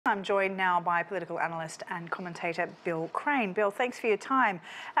I'm joined now by political analyst and commentator Bill Crane. Bill, thanks for your time.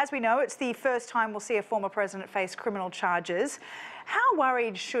 As we know, it's the first time we'll see a former president face criminal charges. How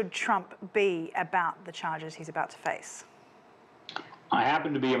worried should Trump be about the charges he's about to face? I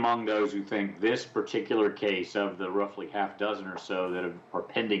happen to be among those who think this particular case, of the roughly half dozen or so that are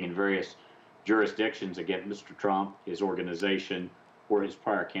pending in various jurisdictions against Mr. Trump, his organization, or his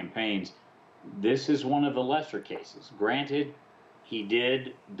prior campaigns, this is one of the lesser cases. Granted, he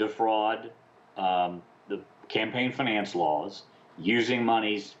did defraud the campaign finance laws, using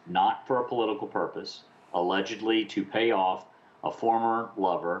monies not for a political purpose, allegedly to pay off a former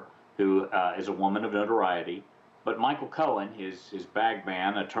lover who is a woman of notoriety. But Michael Cohen, his bag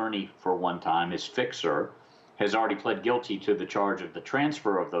man, attorney for one time, his fixer, has already pled guilty to the charge of the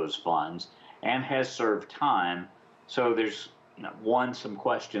transfer of those funds and has served time. So there's some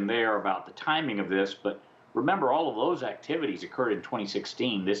question there about the timing of this. But remember, all of those activities occurred in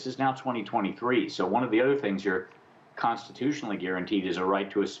 2016. This is now 2023. So one of the other things you're constitutionally guaranteed is a right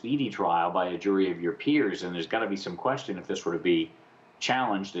to a speedy trial by a jury of your peers. And there's got to be some question if this were to be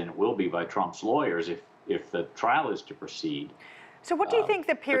challenged, and it will be by Trump's lawyers if the trial is to proceed. So what do you think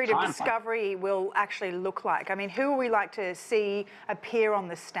the period of discovery will actually look like? I mean, who would we like to see appear on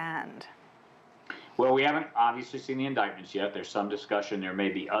the stand? Well, we haven't obviously seen the indictments yet. There's some discussion. There may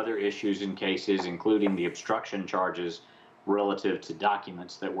be other issues in cases, including the obstruction charges relative to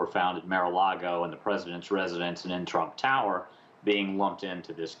documents that were found at Mar-a-Lago and the president's residence and in Trump Tower being lumped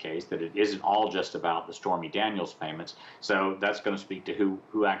into this case, that it isn't all just about the Stormy Daniels payments. So that's going to speak to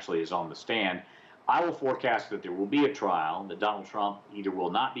who actually is on the stand. I will forecast that there will be a trial, that Donald Trump either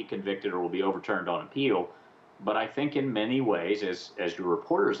will not be convicted or will be overturned on appeal. But I think in many ways, as your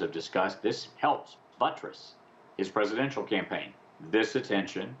reporters have discussed, this helps buttress his presidential campaign. This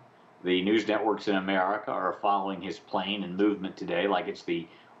attention, the news networks in America are following his plane and movement today like it's the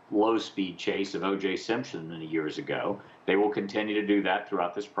low-speed chase of O.J. Simpson many years ago. They will continue to do that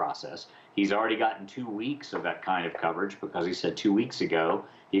throughout this process. He's already gotten 2 weeks of that kind of coverage because he said 2 weeks ago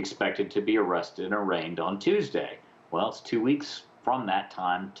he expected to be arrested and arraigned on Tuesday. Well, it's 2 weeks from that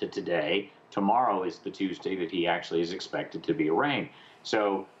time to today. Tomorrow is the Tuesday that he actually is expected to be arraigned.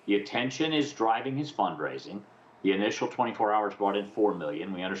 So the attention is driving his fundraising. The initial 24 hours brought in $4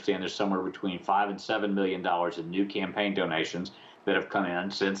 million. We understand there's somewhere between $5 and $7 million in new campaign donations that have come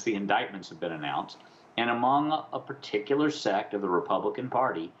in since the indictments have been announced. And among a particular sect of the Republican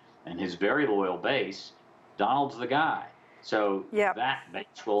Party and his very loyal base, Donald's the guy. So that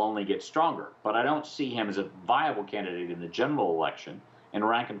base will only get stronger. But I don't see him as a viable candidate in the general election. And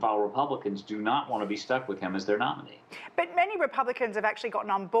rank-and-file Republicans do not want to be stuck with him as their nominee. But many Republicans have actually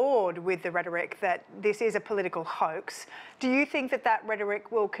gotten on board with the rhetoric that this is a political hoax. Do you think that that rhetoric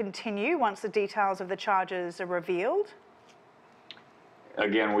will continue once the details of the charges are revealed?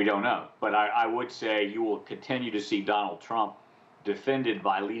 Again, we don't know. But I would say you will continue to see Donald Trump defended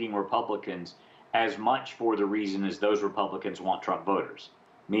by leading Republicans as much for the reason as those Republicans want Trump voters.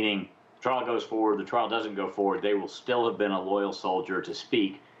 Meaning, the trial goes forward, the trial doesn't go forward, they will still have been a loyal soldier to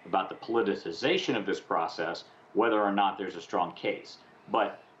speak about the politicization of this process, whether or not there's a strong case.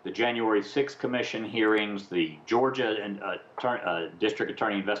 But the January 6th Commission hearings, the Georgia District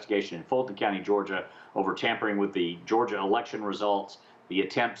Attorney investigation in Fulton County, Georgia, over tampering with the Georgia election results, the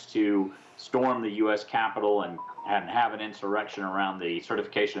attempts to storm the U.S. Capitol and have an insurrection around the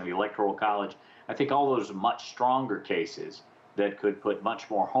certification of the Electoral College, I think all those are much stronger cases that could put much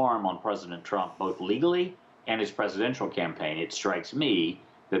more harm on President Trump, both legally and his presidential campaign. It strikes me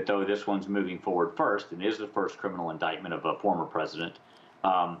that though this one's moving forward first and is the first criminal indictment of a former president,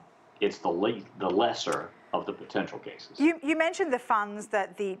 it's the lesser of the potential cases. You mentioned the funds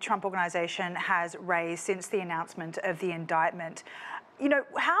that the Trump Organization has raised since the announcement of the indictment. You know,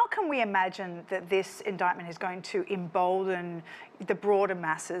 how can we imagine that this indictment is going to embolden the broader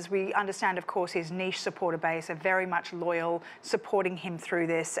masses? We understand, of course, his niche supporter base are very much loyal, supporting him through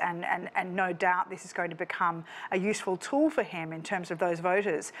this, and no doubt this is going to become a useful tool for him in terms of those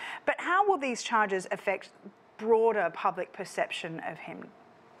voters. But how will these charges affect broader public perception of him?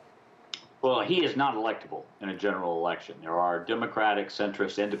 Well, he is not electable in a general election. There are Democratic,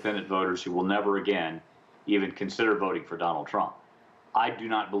 centrist, independent voters who will never again even consider voting for Donald Trump. I do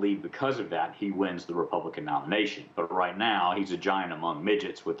not believe because of that he wins the Republican nomination. But right now, he's a giant among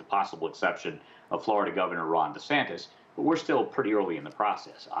midgets, with the possible exception of Florida Governor Ron DeSantis. But we're still pretty early in the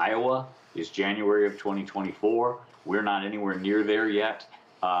process. Iowa is January of 2024. We're not anywhere near there yet.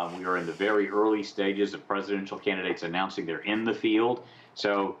 We are in the very early stages of presidential candidates announcing they're in the field.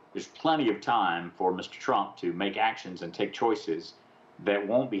 So there's plenty of time for Mr. Trump to make actions and take choices that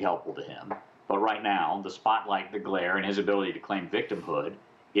won't be helpful to him. But right now, the spotlight, the glare, and his ability to claim victimhood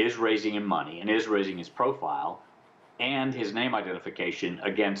is raising him money and is raising his profile and his name identification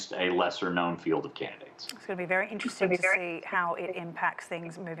against a lesser-known field of candidates. It's going to be very interesting to see how it impacts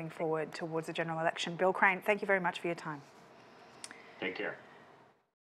things moving forward towards the general election. Bill Crane, thank you very much for your time. Take care.